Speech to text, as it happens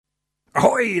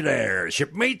Ahoy there,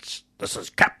 shipmates! This is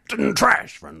Captain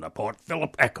Trash from the Port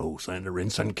Phillip Echo Centre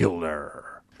in St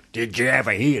Kilda. Did you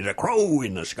ever hear the crow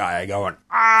in the sky going,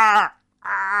 ah,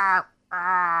 ah, ah?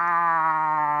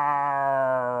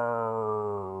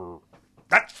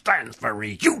 That stands for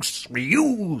reuse,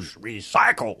 reuse,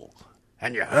 recycle.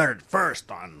 And you heard it first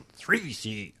on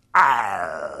 3CR.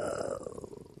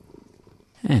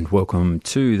 And welcome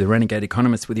to The Renegade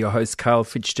Economist with your host, Carl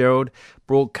Fitzgerald,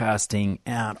 broadcasting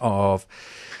out of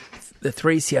the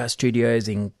 3CR studios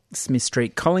in Smith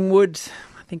Street, Collingwood.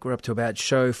 I think we're up to about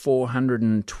show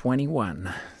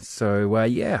 421. So,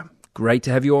 great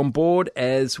to have you on board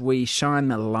as we shine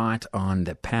the light on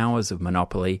the powers of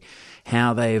monopoly,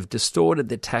 how they have distorted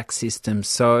the tax system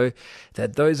so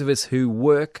that those of us who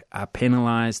work are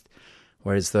penalised,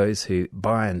 whereas those who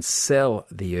buy and sell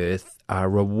the earth are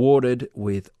rewarded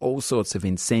with all sorts of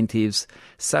incentives,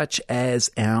 such as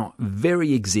our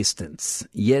very existence.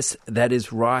 Yes, that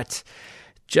is right.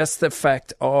 Just the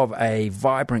fact of a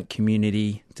vibrant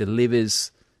community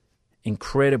delivers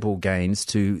incredible gains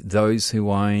to those who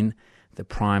own the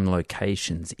prime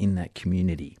locations in that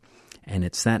community. And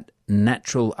it's that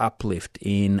natural uplift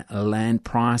in land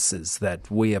prices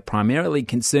that we are primarily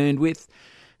concerned with.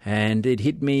 And it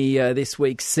hit me this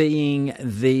week seeing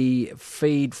the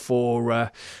feed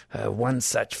for one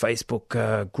such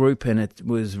Facebook group, and it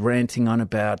was ranting on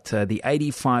about the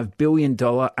 $85 billion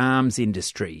arms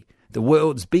industry, the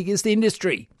world's biggest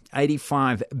industry,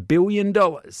 $85 billion.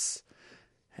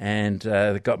 And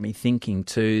it got me thinking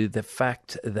to the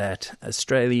fact that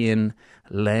Australian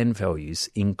land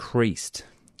values increased.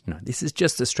 This is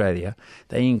just Australia.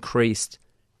 They increased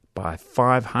by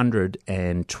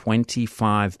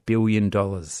 $525 billion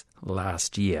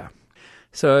last year.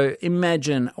 So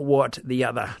imagine what the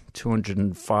other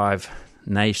 205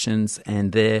 nations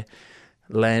and their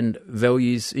land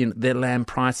values, their land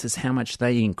prices, how much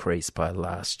they increased by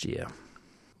last year.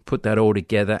 Put that all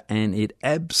together and it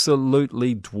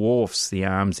absolutely dwarfs the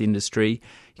arms industry.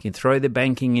 You can throw the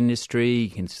banking industry, you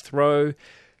can throw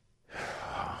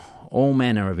all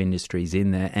manner of industries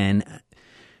in there, and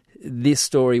this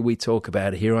story we talk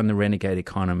about here on The Renegade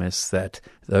Economist, that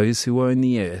those who own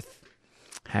the earth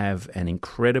have an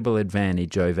incredible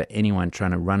advantage over anyone trying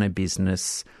to run a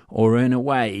business or earn a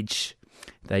wage.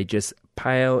 They just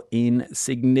pale in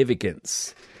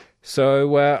significance.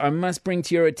 So I must bring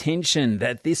to your attention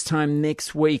that this time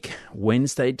next week,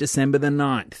 Wednesday, December the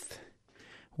 9th,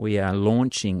 we are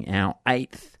launching our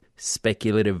 8th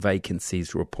Speculative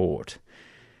Vacancies Report.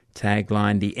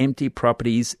 Tagline, The Empty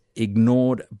Properties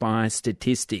Ignored by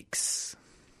Statistics.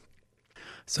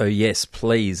 So yes,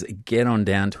 please get on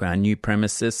down to our new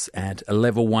premises at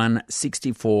Level 1,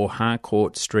 64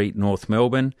 Harcourt Street, North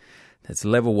Melbourne. That's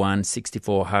Level 1,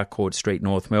 64 Harcourt Street,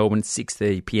 North Melbourne,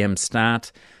 6:30 p.m.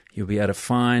 start. You'll be able to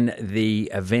find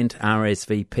the event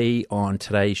RSVP on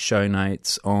today's show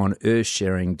notes on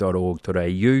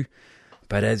earthsharing.org.au.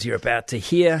 But as you're about to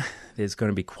hear, there's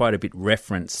going to be quite a bit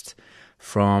referenced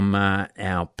from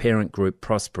our parent group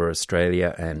Prosper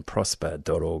Australia and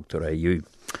prosper.org.au.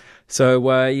 So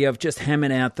I've just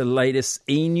hammered out the latest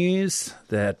e-news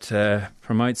that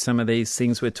promotes some of these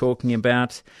things we're talking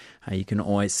about. You can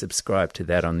always subscribe to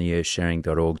that on the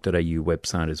earthsharing.org.au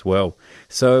website as well.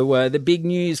 So the big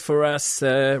news for us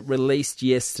released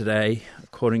yesterday,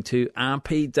 according to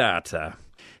RP Data,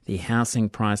 the housing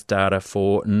price data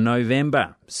for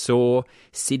November saw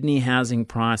Sydney housing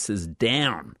prices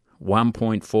down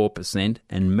 1.4%,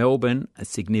 and Melbourne a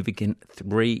significant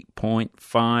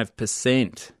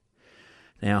 3.5%.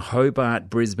 Now,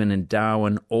 Hobart, Brisbane and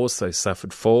Darwin also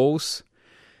suffered falls,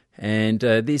 and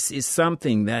this is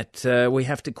something that we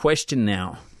have to question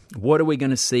now. What are we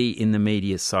going to see in the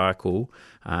media cycle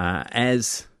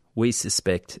as we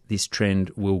suspect this trend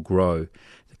will grow?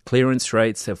 The clearance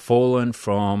rates have fallen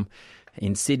from,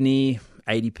 in Sydney,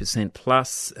 80%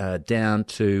 plus, down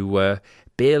to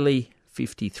barely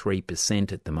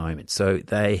 53% at the moment. So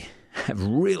they have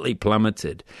really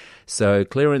plummeted. So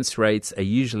clearance rates are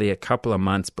usually a couple of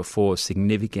months before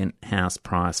significant house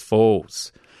price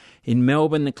falls. In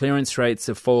Melbourne, the clearance rates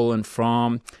have fallen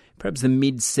from perhaps the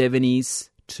mid-70s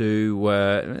to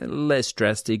less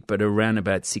drastic, but around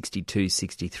about 62,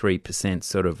 63%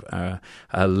 sort of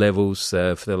levels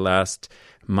for the last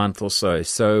month or so.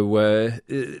 So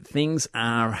things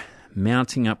are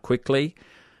mounting up quickly.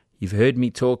 You've heard me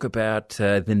talk about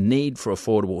the need for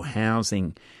affordable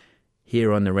housing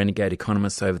here on The Renegade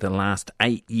Economist over the last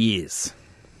 8 years,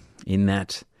 in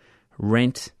that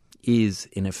rent is,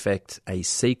 in effect, a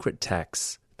secret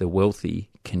tax the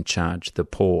wealthy can charge the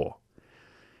poor.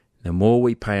 The more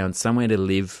we pay on somewhere to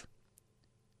live,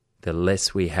 the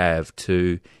less we have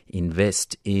to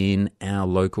invest in our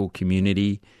local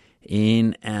community,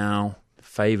 in our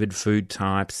favoured food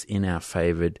types, in our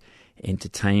favoured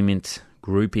entertainment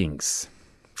groupings.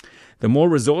 The more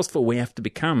resourceful we have to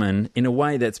become, and in a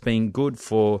way that's been good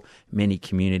for many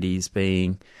communities,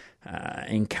 being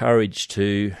encouraged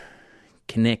to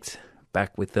connect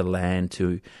back with the land,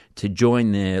 to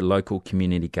join their local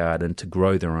community garden, to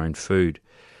grow their own food.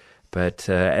 But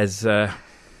as I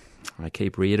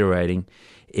keep reiterating,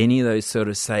 any of those sort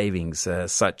of savings,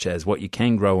 such as what you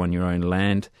can grow on your own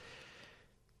land,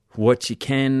 what you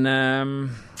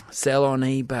can sell on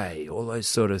eBay, all those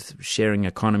sort of sharing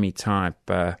economy type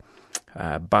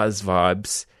buzz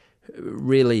vibes,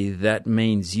 really that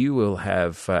means you will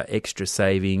have extra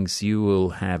savings, you will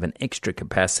have an extra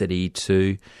capacity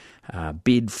to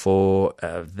bid for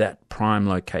that prime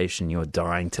location you're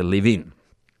dying to live in.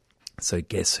 So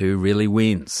guess who really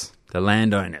wins? The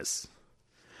landowners.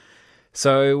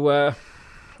 So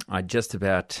I just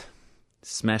about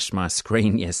smashed my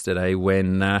screen yesterday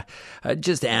when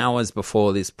just hours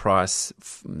before this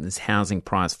housing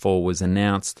price fall was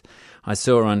announced, I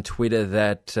saw on Twitter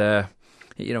that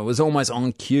it was almost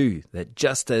on cue that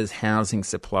just as housing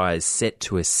supply is set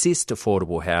to assist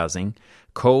affordable housing,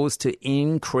 calls to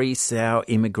increase our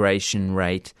immigration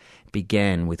rate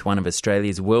began with one of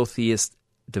Australia's wealthiest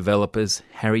developers,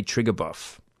 Harry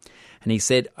Triguboff. And he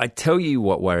said, "I tell you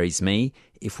what worries me.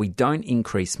 If we don't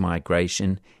increase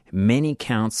migration, many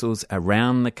councils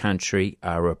around the country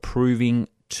are approving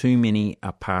too many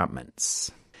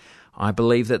apartments. I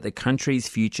believe that the country's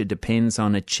future depends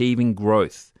on achieving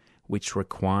growth, which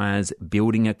requires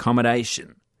building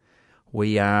accommodation.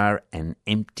 We are an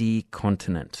empty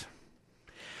continent."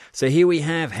 So here we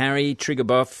have Harry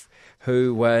Triguboff,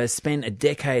 who spent a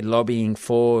decade lobbying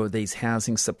for these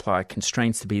housing supply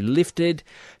constraints to be lifted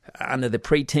under the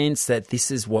pretense that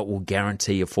this is what will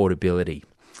guarantee affordability.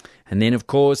 And then, of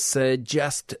course,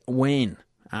 just when,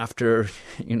 after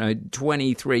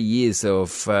 23 years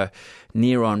of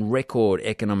near-on record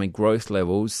economic growth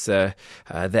levels that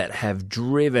have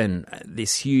driven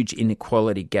this huge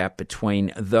inequality gap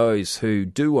between those who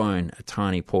do own a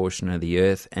tiny portion of the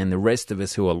earth and the rest of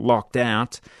us who are locked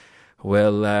out,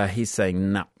 well, he's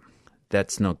saying, no,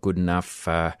 that's not good enough.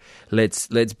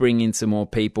 Let's bring in some more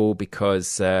people,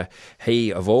 because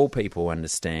he, of all people,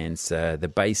 understands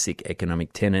the basic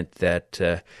economic tenet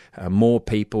that more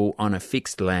people on a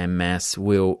fixed land mass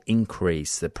will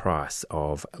increase the price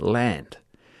of land.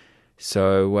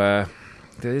 So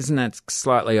isn't that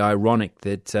slightly ironic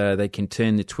that they can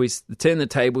turn the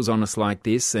tables on us like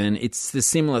this? And it's the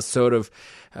similar sort of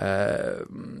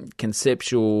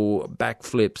conceptual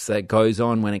backflips that goes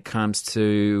on when it comes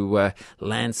to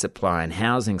land supply and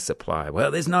housing supply.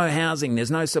 Well, there's no housing,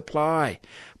 there's no supply.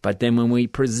 But then when we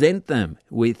present them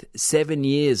with 7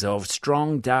 years of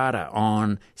strong data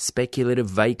on speculative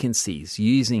vacancies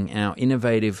using our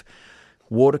innovative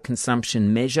water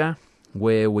consumption measure,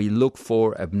 where we look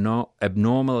for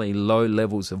abnormally low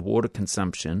levels of water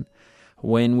consumption,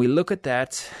 when we look at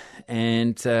that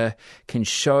and can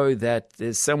show that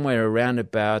there's somewhere around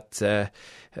about at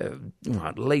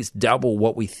least double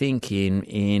what we think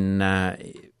in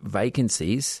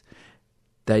vacancies,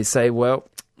 they say, well,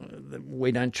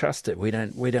 we don't trust it. We're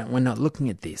not looking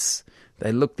at this.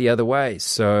 They look the other way.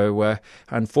 So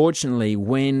unfortunately,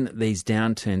 when these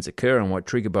downturns occur, and what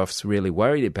Triguboff's really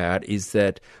worried about is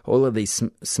that all of these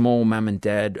small mum and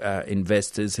dad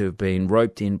investors who have been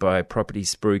roped in by property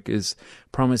spruikers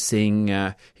promising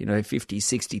 $50,000,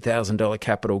 $60,000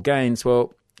 capital gains.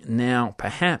 Well, now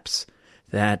perhaps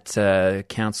that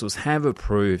councils have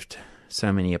approved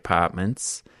so many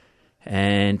apartments,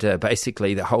 and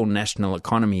basically the whole national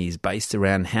economy is based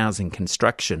around housing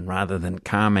construction rather than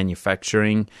car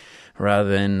manufacturing, rather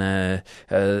than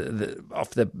off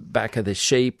the back of the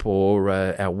sheep or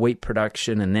our wheat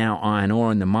production, and now iron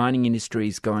ore and the mining industry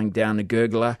is going down the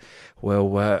gurgler.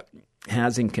 Well,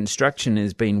 housing construction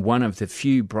has been one of the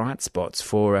few bright spots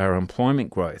for our employment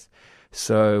growth.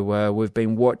 So we've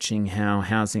been watching how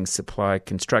housing supply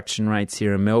construction rates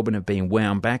here in Melbourne have been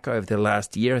wound back over the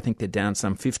last year. I think they're down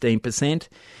some 15%.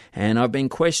 And I've been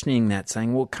questioning that,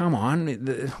 saying, well, come on,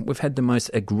 we've had the most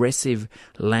aggressive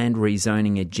land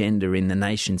rezoning agenda in the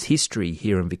nation's history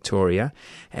here in Victoria.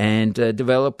 And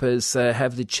developers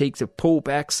have the cheek to pull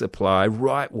back supply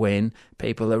right when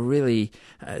people are really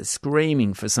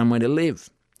screaming for somewhere to live.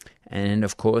 And,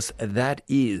 of course, that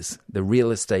is the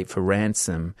real estate for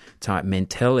ransom type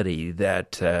mentality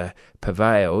that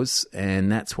prevails,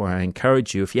 and that's why I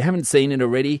encourage you. If you haven't seen it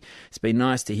already, it's been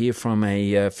nice to hear from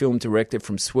a film director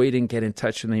from Sweden get in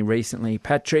touch with me recently,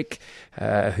 Patrick,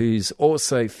 who's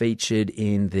also featured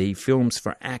in the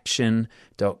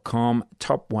filmsforaction.com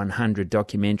top 100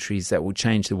 documentaries that will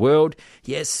change the world.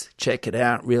 Yes, check it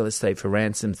out. Real Estate for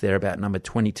Ransoms, they're about number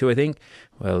 22, I think.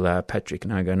 Well, Patrick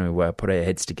and I are going to put our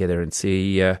heads together and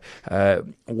see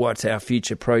what our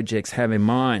future projects have in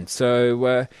mind.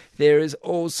 So there is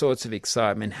all sorts of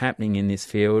excitement happening in this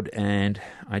field, and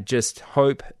I just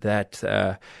hope that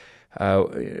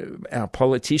our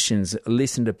politicians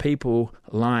listen to people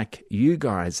like you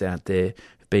guys out there.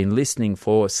 Been listening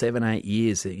for 7-8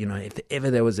 years. You know, if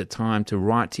ever there was a time to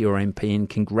write to your MP and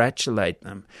congratulate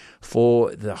them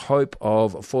for the hope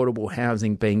of affordable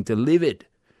housing being delivered,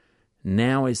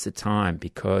 now is the time,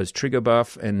 because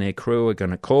Triggerbuff and their crew are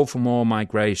going to call for more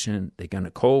migration. They're going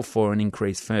to call for an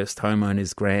increased first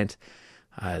homeowners grant.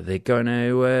 They're going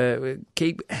to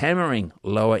keep hammering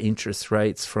lower interest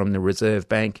rates from the Reserve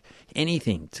Bank,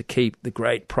 anything to keep the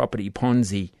great property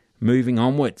Ponzi moving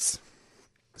onwards.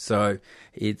 So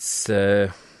it's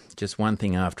just one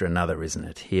thing after another, isn't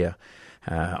it, here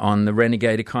on the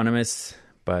Renegade Economists?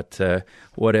 But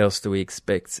what else do we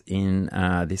expect in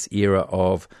this era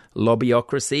of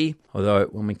lobbyocracy? Although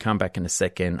when we come back in a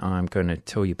second, I'm going to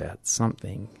tell you about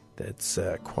something that's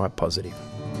quite positive.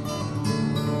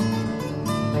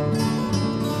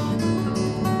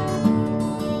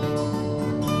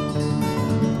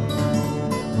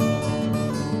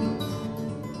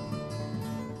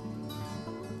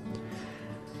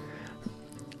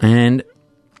 And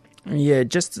yeah,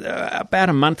 just about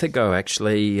a month ago,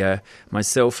 actually,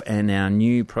 myself and our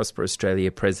new Prosper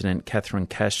Australia President, Catherine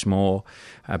Cashmore,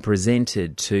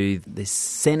 presented to the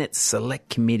Senate Select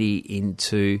Committee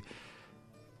into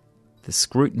the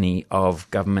scrutiny of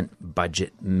government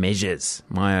budget measures.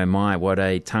 My, oh my, what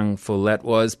a tongueful that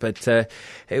was. But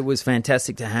it was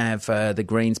fantastic to have the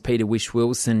Greens' Peter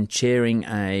Whish-Wilson chairing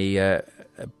a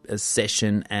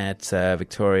session at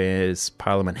Victoria's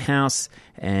Parliament House,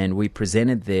 and we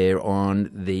presented there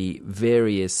on the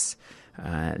various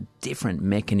different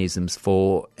mechanisms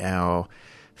for our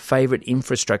favourite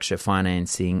infrastructure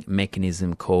financing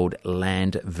mechanism called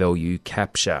land value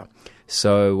capture.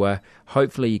 So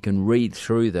hopefully you can read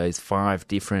through those 5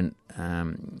 different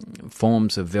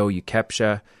forms of value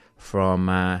capture,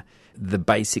 from the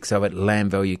basics of it,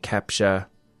 land value capture,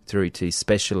 through to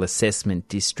special assessment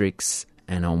districts,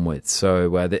 and onwards.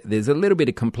 So there's a little bit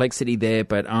of complexity there,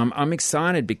 but I'm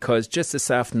excited because just this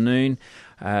afternoon,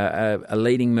 a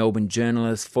leading Melbourne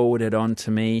journalist forwarded on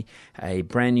to me a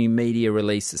brand new media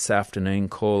release this afternoon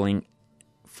calling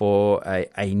for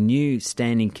a new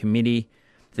standing committee.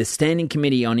 The Standing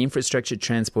Committee on Infrastructure,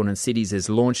 Transport and Cities has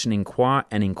launched an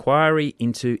inquiry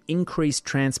into increased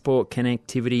transport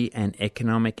connectivity and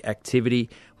economic activity,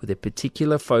 with a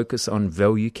particular focus on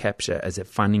value capture as a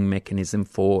funding mechanism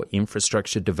for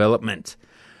infrastructure development.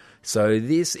 So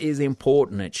this is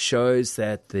important. It shows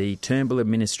that the Turnbull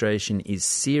administration is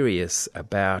serious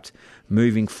about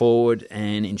moving forward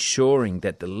and ensuring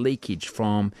that the leakage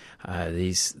from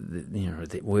these,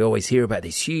 we always hear about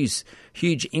these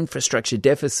huge infrastructure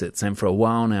deficits, and for a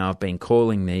while now I've been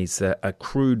calling these a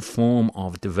crude form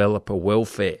of developer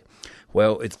welfare.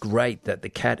 Well, it's great that the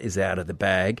cat is out of the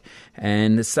bag.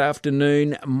 And this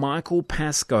afternoon, Michael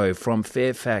Pascoe from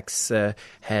Fairfax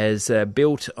has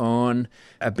built on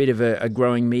a bit of a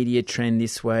growing media trend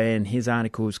this way, and his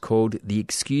article is called "The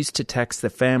Excuse to Tax the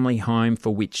Family Home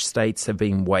for Which States Have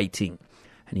Been Waiting."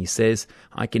 And he says,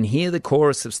 "I can hear the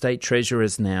chorus of state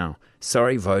treasurers now.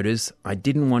 Sorry, voters, I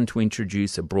didn't want to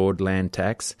introduce a broad land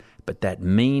tax, but that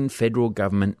mean federal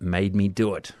government made me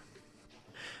do it."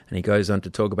 And he goes on to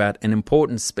talk about an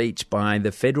important speech by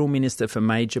the Federal Minister for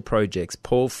Major Projects,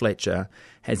 Paul Fletcher,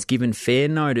 has given fair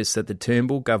notice that the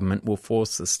Turnbull government will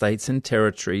force the states and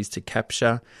territories to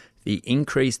capture the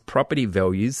increased property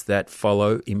values that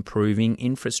follow improving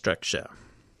infrastructure.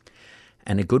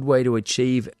 And a good way to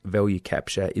achieve value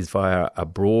capture is via a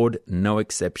broad, no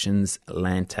exceptions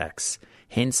land tax.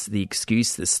 Hence the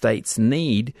excuse the states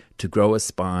need to grow a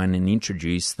spine and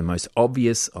introduce the most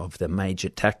obvious of the major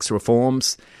tax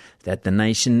reforms that the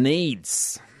nation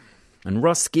needs. And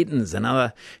Ross Gittins,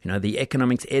 another, the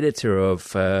economics editor of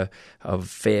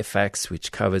Fairfax,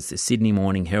 which covers the Sydney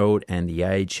Morning Herald and The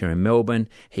Age here in Melbourne,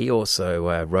 he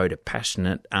also wrote a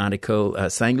passionate article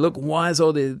saying, look, why is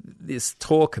all this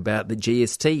talk about the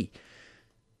GST?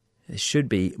 There should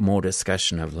be more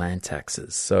discussion of land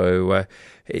taxes. So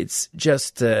it's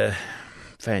just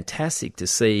fantastic to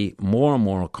see more and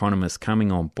more economists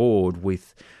coming on board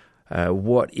with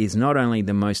what is not only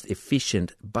the most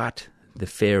efficient but the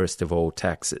fairest of all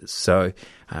taxes. So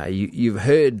you've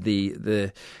heard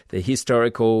the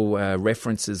historical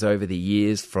references over the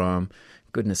years from,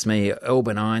 goodness me,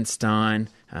 Albert Einstein,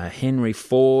 Henry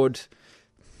Ford,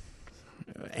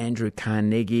 Andrew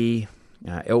Carnegie,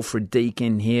 Alfred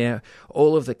Deakin here,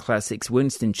 all of the classics.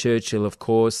 Winston Churchill, of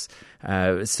course,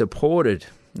 supported,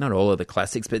 not all of the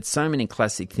classics, but so many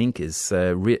classic thinkers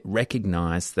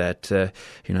recognise that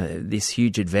this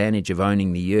huge advantage of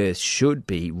owning the earth should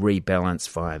be rebalanced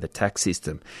via the tax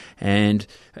system. And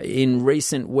in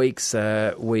recent weeks,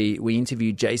 we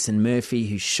interviewed Jason Murphy,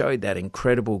 who showed that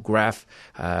incredible graph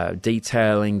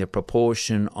detailing the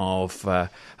proportion of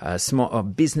small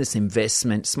business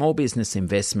investment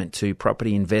to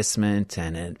property investment,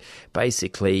 and it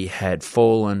basically had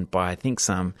fallen by, I think,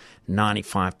 some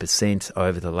 95%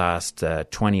 over the last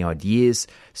 20 odd years.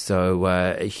 So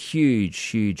a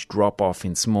huge drop-off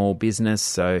in small business.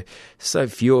 So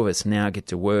few of us now get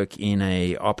to work in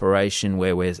a operation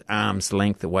where we're arm's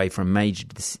length away from major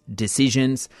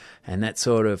decisions, and that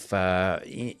sort of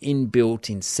inbuilt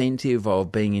incentive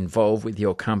of being involved with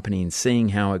your company and seeing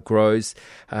how it grows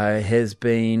has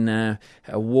been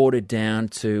watered down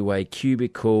to a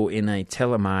cubicle in a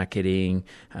telemarketing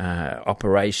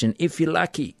operation, if you're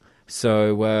lucky.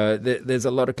 So there's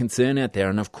a lot of concern out there.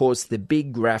 And, of course, the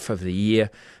big graph of the year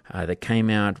that came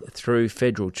out through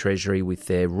Federal Treasury with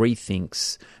their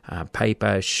Rethinks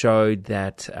paper showed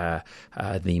that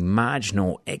the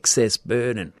marginal excess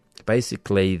burden,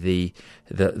 basically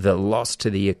the loss to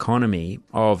the economy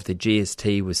of the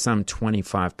GST, was some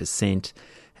 25%.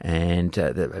 And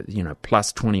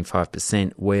plus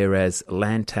 25%, whereas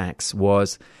land tax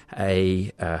was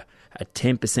a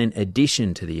 10%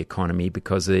 addition to the economy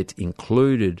because it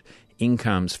included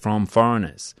incomes from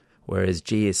foreigners, whereas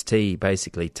GST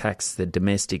basically taxed the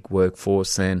domestic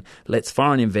workforce and lets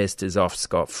foreign investors off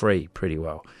scot-free pretty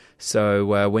well.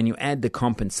 So when you add the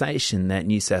compensation that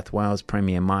New South Wales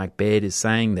Premier Mike Baird is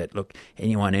saying that, look,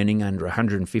 anyone earning under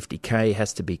 150k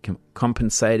has to be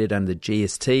compensated under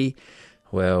GST,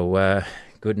 well,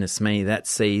 goodness me, that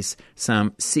sees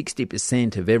some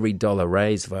 60% of every dollar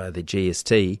raised via the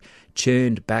GST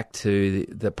churned back to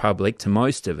the public, to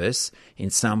most of us, in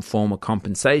some form of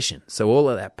compensation. So all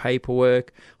of that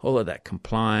paperwork, all of that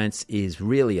compliance is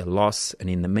really a loss. And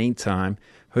in the meantime,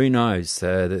 who knows,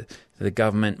 the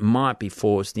government might be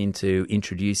forced into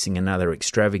introducing another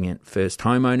extravagant first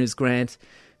homeowners grant.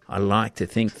 I like to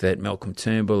think that Malcolm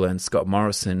Turnbull and Scott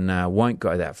Morrison won't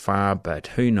go that far, but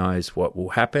who knows what will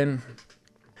happen.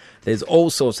 There's all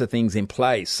sorts of things in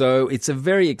place. So it's a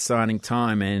very exciting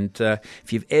time. And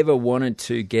if you've ever wanted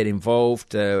to get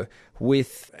involved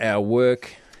with our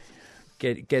work,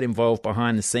 get involved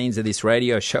behind the scenes of this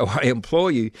radio show, I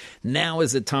implore you, now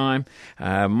is the time.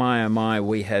 My, oh my,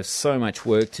 we have so much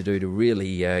work to do to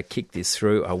really kick this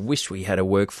through. I wish we had a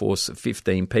workforce of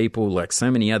 15 people like so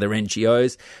many other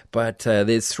NGOs, but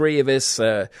there's 3 of us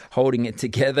holding it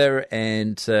together,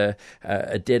 and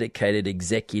a dedicated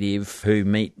executive who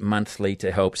meet monthly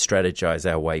to help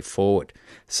strategize our way forward.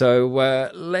 So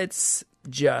let's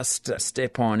just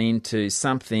step on into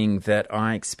something that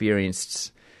I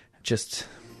experienced just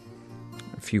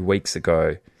a few weeks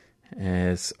ago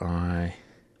as I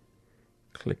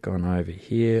click on over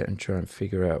here and try and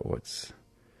figure out what's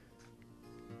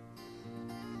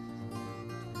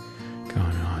going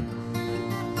on.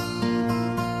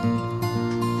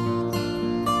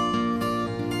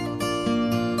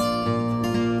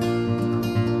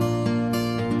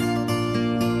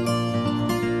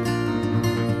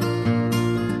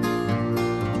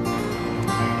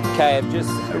 Okay, I've just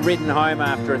ridden home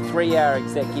after a 3-hour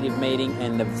executive meeting,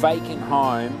 and the vacant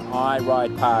home I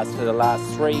ride past for the last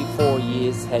 3-4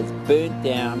 years has burnt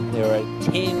down. There are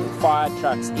 10 fire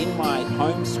trucks in my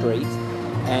home street,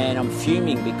 and I'm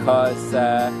fuming because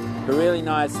a really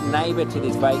nice neighbour to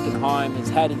this vacant home has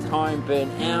had his home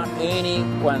burnt out. Ernie,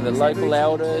 one of the local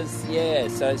elders, yeah,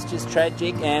 so it's just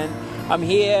tragic. And I'm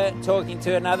here talking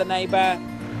to another neighbour,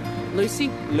 Lucy.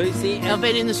 I've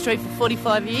been in the street for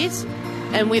 45 years.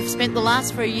 And we've spent the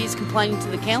last 3 years complaining to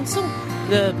the council,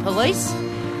 the police,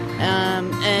 and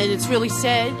it's really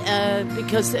sad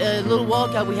because a little while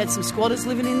ago we had some squatters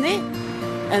living in there,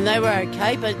 and they were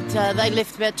okay, but they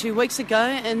left about 2 weeks ago,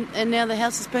 and now the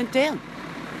house is burnt down.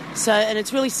 So, and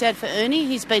it's really sad for Ernie.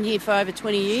 He's been here for over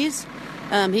 20 years.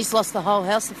 He's lost the whole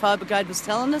house, the fire brigade was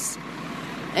telling us.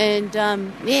 And,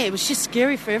 it was just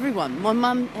scary for everyone. My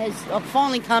mum I've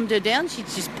finally calmed her down. She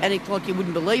just panicked like you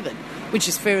wouldn't believe it, which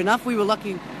is fair enough. We were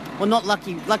lucky, well, not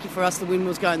lucky for us the wind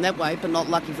was going that way, but not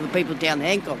lucky for the people down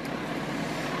Hancock.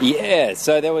 Yeah,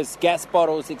 so there was gas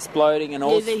bottles exploding and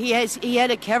all. Yeah, he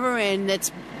had a caravan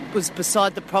that was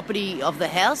beside the property of the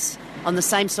house, on the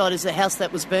same side as the house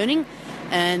that was burning,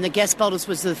 and the gas bottles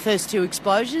was the first two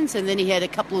explosions, and then he had a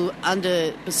couple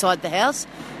beside the house.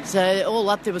 So all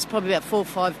up there was probably about 4 or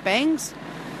 5 bangs.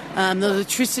 The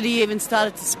electricity even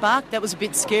started to spark. That was a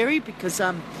bit scary because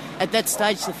at that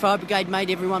stage the fire brigade made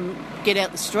everyone get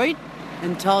out the street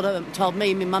and told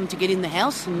me and my mum to get in the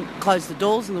house and close the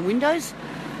doors and the windows.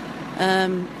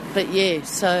 But yeah,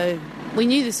 so we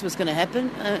knew this was going to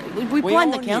happen. We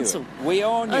blamed the council. We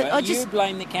all knew. You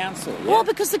blame the council. Yeah? Well,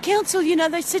 because the council,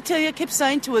 they kept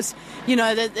saying to us,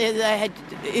 that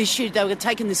they were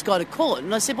taking this guy to court.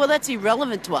 And I said, well, that's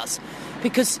irrelevant to us.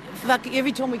 Because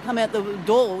every time we come out the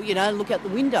door, look out the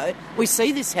window, we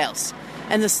see this house.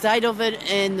 And the state of it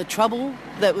and the trouble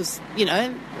that was,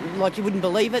 like you wouldn't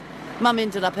believe it. Mum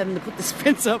ended up having to put this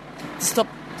fence up to stop,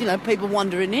 people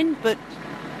wandering in. But,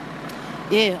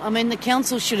 yeah, I mean, the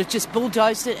council should have just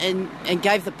bulldozed it and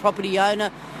gave the property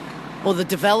owner or the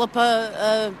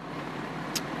developer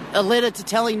a letter to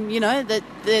tell him, that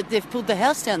they've pulled the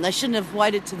house down. They shouldn't have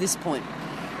waited to this point.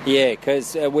 Yeah,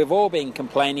 because we've all been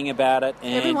complaining about it.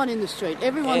 And everyone in the street.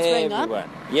 Everyone's rang up.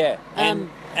 Yeah.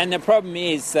 And the problem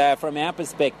is, from our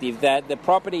perspective, that the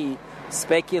property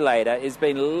speculator has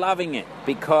been loving it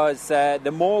because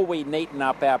the more we neaten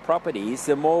up our properties,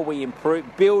 the more we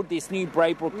build this new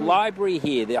Braybrook Library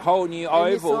here, the whole new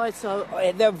oval.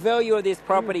 The value of this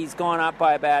property has gone up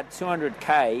by about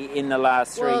 $200K in the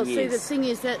last 3 years. Well, see, the thing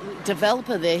is that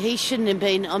developer there, he shouldn't have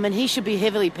been. I mean, he should be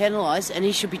heavily penalised, and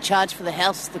he should be charged for the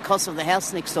cost of the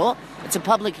house next door. It's a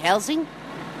public housing,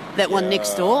 that one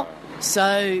next door. So,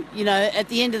 at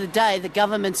the end of the day, the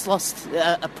government's lost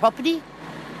a property.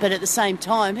 But at the same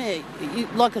time,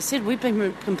 like I said, we've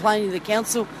been complaining to the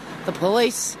council, the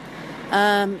police,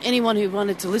 anyone who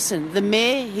wanted to listen. The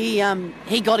mayor,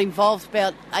 he got involved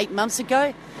about 8 months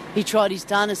ago. He tried his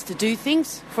darnest to do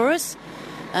things for us.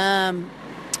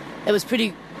 It was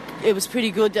pretty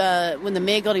good when the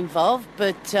mayor got involved.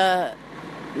 But they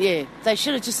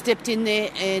should have just stepped in there.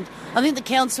 And I think the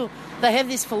council, they have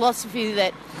this philosophy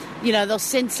that, they'll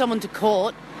send someone to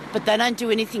court, but they don't do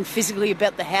anything physically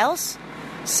about the house.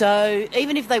 So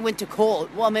even if they went to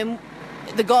court, well, I mean,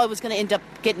 the guy was going to end up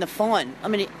getting a fine. I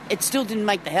mean, it still didn't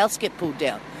make the house get pulled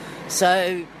down.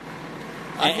 So,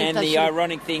 and the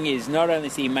ironic thing is, not only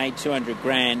has he made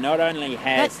 $200,000, not only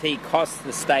has he cost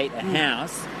the state a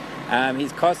house,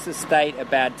 he's cost the state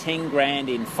about $10,000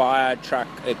 in fire truck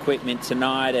equipment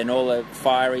tonight, and all the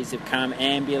fireys have come,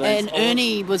 ambulance. And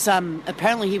Ernie was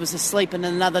apparently he was asleep, and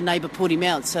another neighbour put him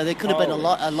out, so there could have been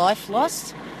a life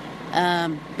lost.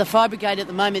 The fire brigade at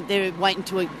the moment, they're waiting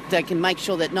till they can make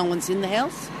sure that no one's in the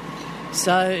house.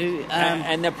 So,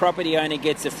 and the property owner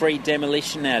gets a free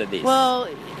demolition out of this. Well,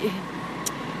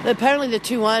 apparently the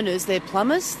two owners, they're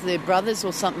plumbers, they're brothers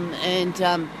or something, and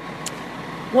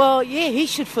he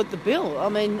should foot the bill. I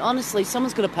mean, honestly,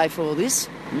 someone's got to pay for all this.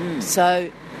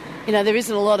 So, there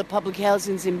isn't a lot of public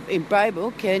housings in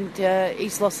Braybrook, and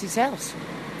he's lost his house.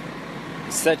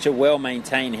 Such a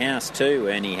well-maintained house too,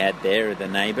 Ernie had there, the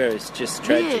neighbour. It's just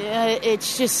tragic. Yeah,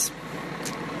 it's just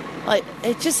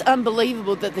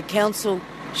unbelievable that the council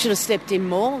should have stepped in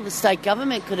more. The state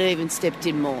government could have even stepped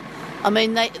in more. I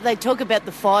mean, they talk about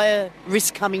the fire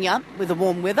risk coming up with the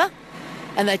warm weather,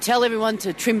 and they tell everyone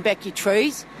to trim back your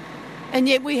trees, and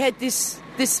yet we had this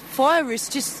fire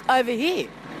risk just over here,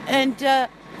 and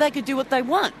they could do what they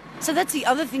want. So that's the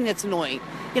other thing that's annoying.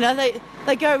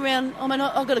 They go around. I mean,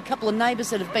 I've got a couple of neighbours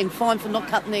that have been fined for not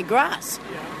cutting their grass,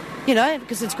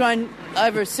 because it's grown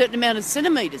over a certain amount of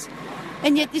centimetres.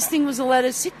 And yet this thing was allowed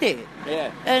to sit there.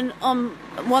 Yeah. And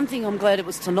one thing I'm glad it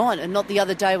was tonight and not the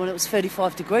other day when it was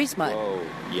 35 degrees, mate. Whoa,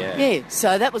 yeah. Yeah,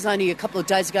 so that was only a couple of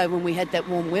days ago when we had that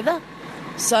warm weather.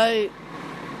 So...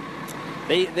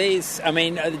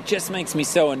 it just makes me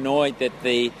so annoyed that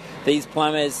these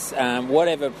plumbers,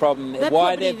 whatever problem,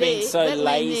 why they've been so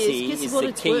lazy is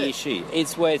the key issue.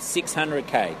 It's worth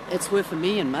 $600K. It's worth $1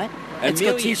 million, mate. It's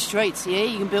got 2 streets, yeah.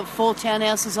 You can build 4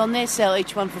 townhouses on there, sell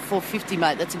each one for $450,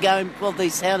 mate. That's a going,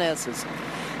 these townhouses.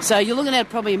 So you're looking at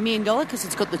probably $1 million because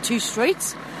it's got the 2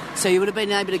 streets. So you would have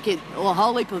been able to get a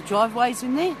whole heap of driveways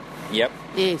in there. Yep.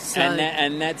 Yeah, so...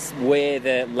 and that's where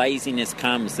the laziness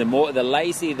comes. The more the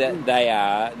lazy that they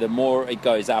are, the more it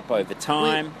goes up over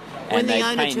time. When the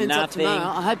owner turns up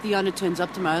tomorrow, I hope the owner turns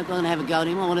up tomorrow. I'm going to have a go at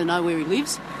him. I want to know where he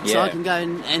lives, so I can go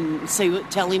and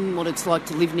tell him what it's like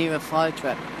to live near a fire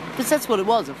trap. Because that's what it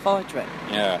was, a fire trap.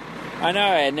 Yeah. I know,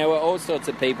 and there were all sorts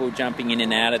of people jumping in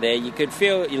and out of there. You could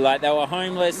feel like they were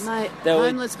homeless. Mate,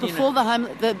 homeless.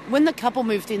 When the couple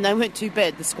moved in, they weren't too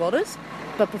bad, the squatters.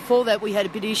 But before that, we had a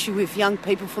bit of issue with young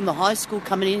people from the high school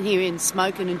coming in here and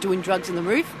smoking and doing drugs on the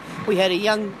roof. We had a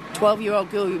young 12-year-old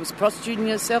girl who was prostituting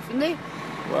herself in there.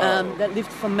 That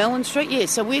lived from Mellon Street. Yeah,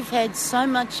 so we've had so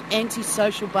much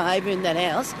antisocial behaviour in that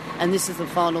house, and this is the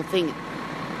final thing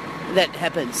that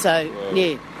happened. So,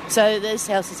 yeah. So this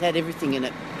house has had everything in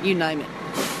it. You name it.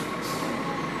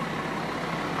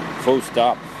 Full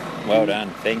stop. Well done.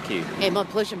 Thank you. Yeah, my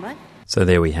pleasure, mate. So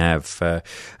there we have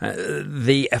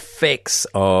the effects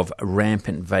of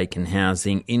rampant vacant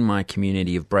housing in my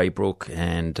community of Braybrook.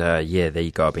 And there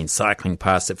you go. I've been cycling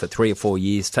past it for 3 or 4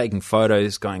 years, taking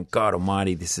photos, going, God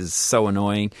almighty, this is so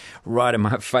annoying, right in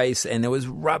my face. And there was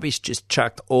rubbish just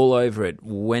chucked all over it.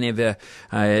 Whenever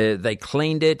they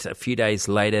cleaned it, a few days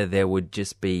later, there would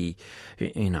just be,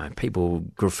 people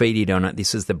graffitied on it.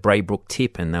 This is the Braybrook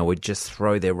tip, and they would just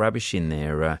throw their rubbish in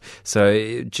there.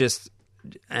 So just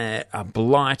a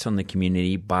blight on the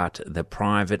community, but the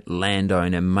private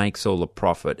landowner makes all the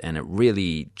profit, and it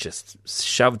really just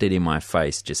shoved it in my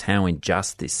face just how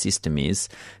unjust this system is,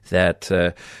 that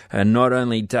not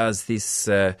only does this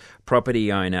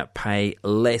property owner pay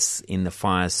less in the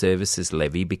fire services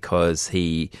levy because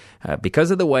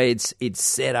of the way it's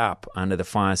set up under the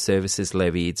fire services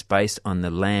levy, it's based on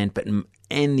the land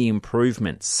and the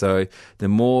improvements. So the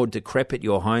more decrepit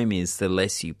your home is, the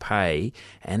less you pay.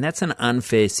 And that's an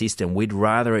unfair system. We'd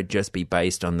rather it just be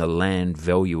based on the land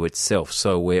value itself.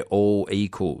 So we're all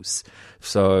equals.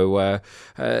 So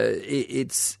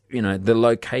it's, the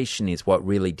location is what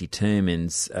really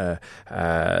determines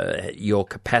your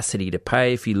capacity to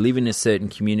pay. If you live in a certain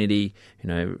community,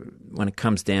 when it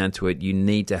comes down to it, you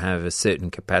need to have a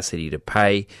certain capacity to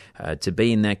pay to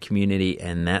be in that community,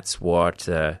 and that's what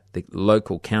the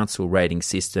local council rating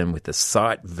system with the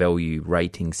site value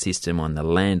rating system on the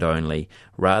land only,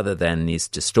 rather than this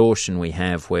distortion we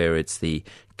have where it's the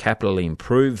capital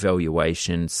improved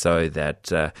valuation, so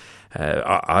that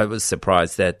I was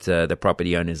surprised that the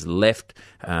property owners left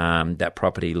that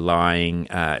property lying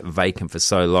vacant for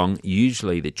so long.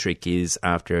 Usually the trick is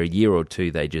after a year or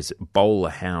two they just bowl the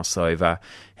house over,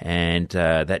 and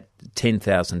that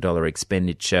 $10,000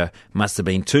 expenditure must have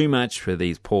been too much for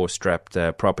these poor strapped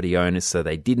property owners, so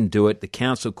they didn't do it. The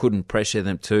council couldn't pressure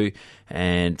them to,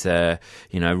 and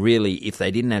really, if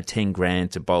they didn't have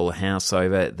 $10,000 to bowl a house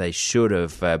over, they should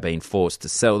have been forced to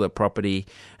sell the property.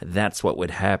 That's what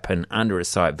would happen under a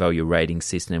site value rating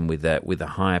system with a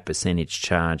higher percentage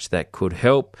charge. That could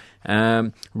help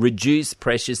reduce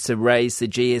pressures to raise the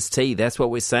GST. That's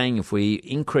what we're saying. If we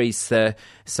increase the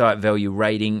site value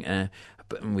rating,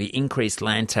 we increase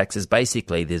land taxes,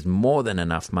 basically there's more than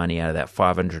enough money out of that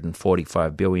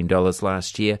 $545 billion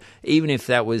last year. Even if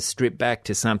that was stripped back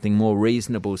to something more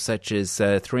reasonable, such as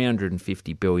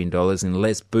 $350 billion in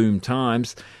less boom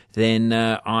times, then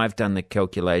I've done the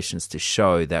calculations to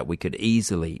show that we could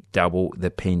easily double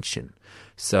the pension.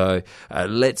 So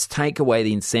let's take away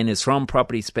the incentives from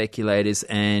property speculators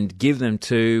and give them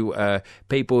to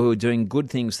people who are doing good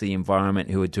things for the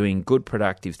environment, who are doing good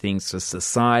productive things for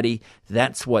society.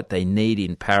 That's what they need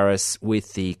in Paris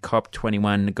with the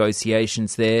COP21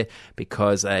 negotiations there,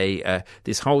 because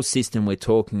this whole system we're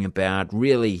talking about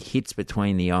really hits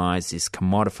between the eyes, this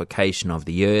commodification of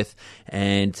the earth,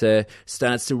 and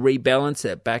starts to rebalance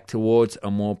it back towards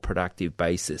a more productive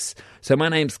basis. So my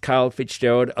name's Carl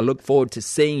Fitzgerald. I look forward to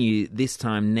seeing you this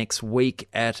time next week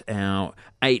at our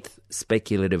 8th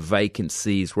Speculative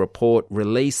Vacancies Report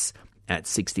release at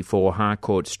 64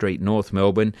 Harcourt Street, North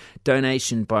Melbourne.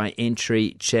 Donation by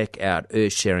entry. Check out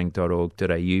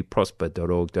earthsharing.org.au,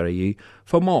 prosper.org.au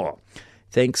for more.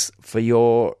 Thanks for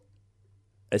your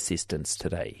assistance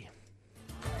today.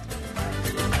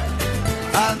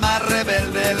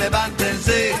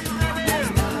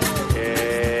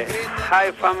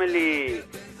 Hi family,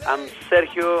 I'm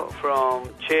Sergio from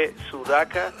Che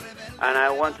Sudaca, and I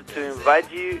wanted to invite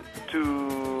you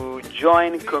to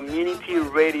join Community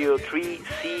Radio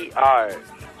 3CR.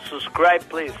 Subscribe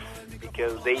please,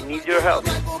 because they need your help.